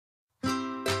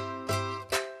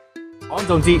朗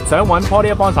誦節想揾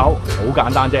Polly 幫手，好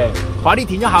簡單啫，快啲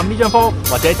填咗下面呢張 form，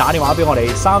 或者打電話俾我哋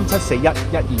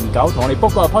37411229，同我哋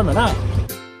book 個 appointment 啦。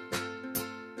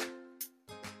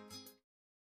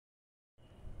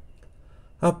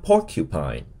A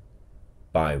Porcupine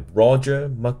by Roger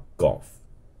McGough.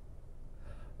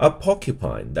 A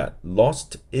porcupine that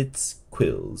lost its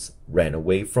quills ran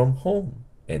away from home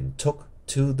and took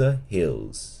to the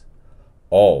hills.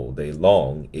 All day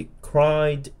long it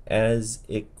cried as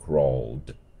it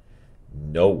crawled.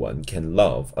 No one can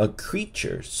love a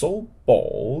creature so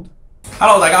bold.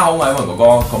 Hello， 大家好，我係文哥哥。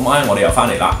咁咧，我哋又翻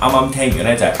嚟啦。啱啱聽完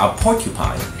咧就係 A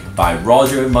Porcupine by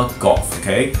Roger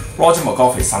McGough。OK，Roger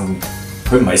McGough 係新嘅，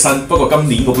佢唔係新，不過今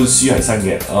年嗰本書係新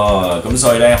嘅。咁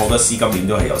所以咧好多詩今年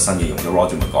都係有新嘅用咗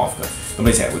Roger McGough 嘅。咁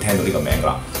你成日會聽到呢個名噶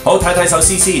啦。好，睇睇首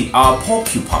詩先。A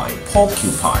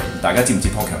Porcupine， 大家知唔知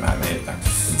Porcupine 係咩嚟㗎？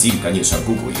唔知唔緊要，上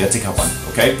Google 而家即刻揾。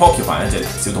OK，Porcupine 一隻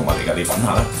小動物嚟㗎，你揾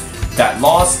下啦。That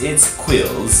lost its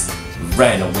quills,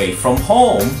 ran away from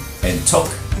home and took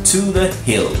to the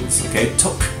hills.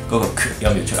 OK，took 嗰個音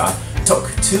要出啦。Took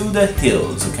to the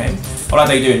hills. OK， 好啦，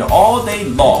第二段 All day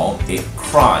long it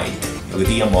cried， 有個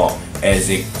D 音喎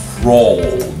 ，as it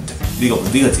crawled。呢個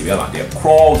字比較難啲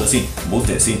 ，crawl 咗先，唔好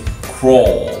寫先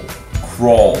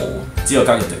 ，crawl 之後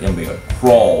加個讀音俾佢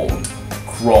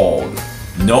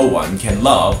 ，crawled。No one can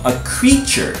love a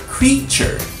creature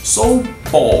so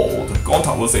bold。光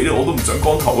頭啊，死啦！我都唔想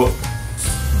光頭啊。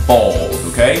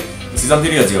bold，OK， 小心啲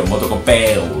呢個字唔好讀個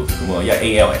bald 咁啊，因為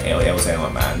A L 係 L L 聲係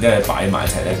咪啊？因為擺埋一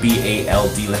齊咧 ，B A L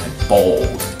D 咧係 bold，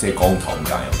 即係光頭咁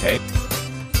解 ，OK。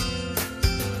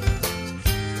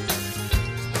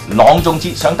朗誦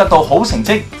節想得到好成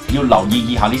績，要留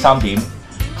意以下呢3點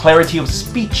 ：clarity of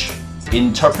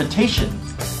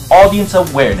speech、interpretation、audience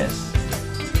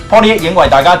awareness。Polly 已經為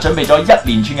大家準備咗一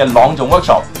連串嘅朗誦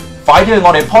workshop，快啲去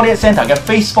我哋 Polly Centre 嘅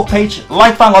Facebook page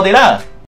like 翻我哋啦！